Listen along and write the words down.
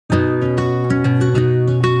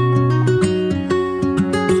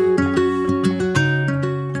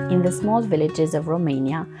the small villages of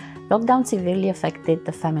Romania, lockdown severely affected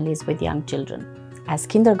the families with young children. As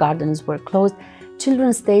kindergartens were closed,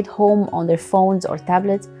 children stayed home on their phones or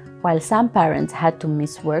tablets, while some parents had to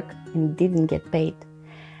miss work and didn't get paid.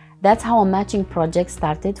 That's how a matching project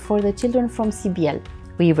started for the children from Sibiel.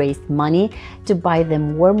 We raised money to buy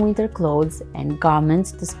them warm winter clothes and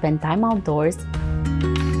garments to spend time outdoors.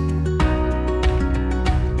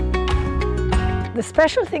 The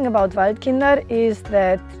special thing about Waldkinder is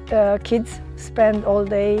that kids spend all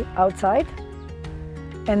day outside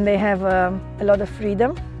and they have a lot of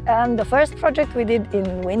freedom. And the first project we did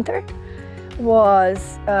in winter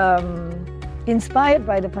was inspired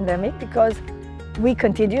by the pandemic because we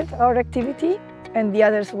continued our activity and the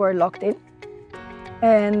others were locked in.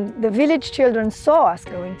 And the village children saw us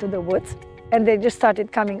going to the woods and they just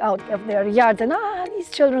started coming out of their yards and, these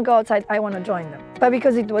children go outside, I want to join them. But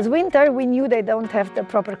because it was winter, we knew they don't have the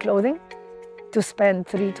proper clothing to spend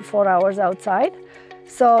 3 to 4 hours outside.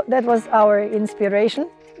 So that was our inspiration,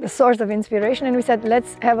 the source of inspiration. And we said,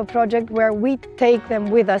 let's have a project where we take them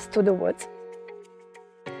with us to the woods.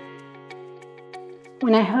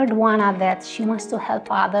 When I heard Juana that she wants to help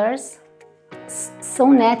others,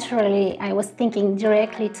 so naturally I was thinking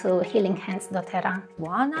directly to Healing Hands doTERRA.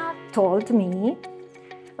 Juana told me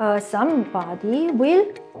somebody will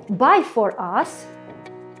buy for us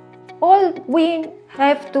all we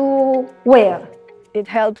have to wear. It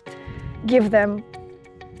helped give them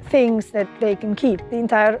things that they can keep. The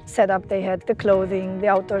entire setup they had, the clothing, the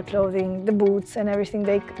outdoor clothing, the boots and everything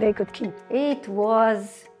they could keep. It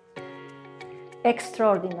was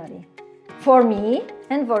extraordinary for me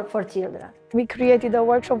and for children. We created a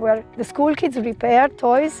workshop where the school kids repair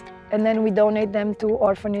toys and then we donate them to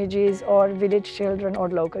orphanages or village children or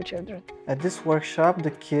local children. At this workshop,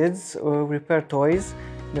 the kids repair toys.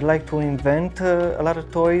 They like to invent a lot of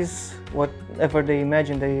toys, whatever they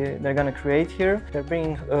imagine they're going to create here. They're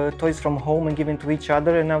bringing toys from home and giving to each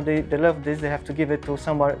other, and now they love this. They have to give it to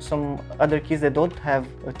some other kids that don't have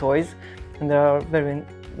toys, and they are very,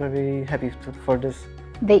 very happy for this.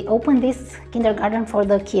 They opened this kindergarten for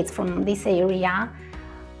the kids from this area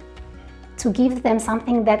to give them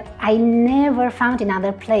something that I never found in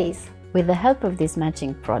other place. With the help of this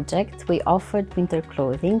matching project, we offered winter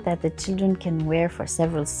clothing that the children can wear for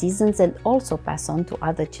several seasons and also pass on to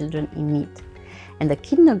other children in need. And the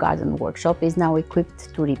kindergarten workshop is now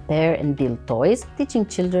equipped to repair and build toys, teaching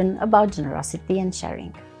children about generosity and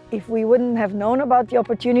sharing. If we wouldn't have known about the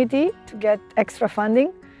opportunity to get extra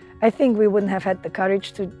funding, I think we wouldn't have had the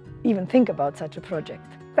courage to even think about such a project.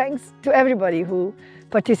 Thanks to everybody who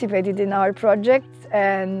participated in our project,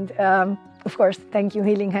 and of course, thank you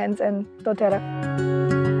Healing Hands and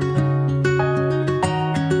doTERRA.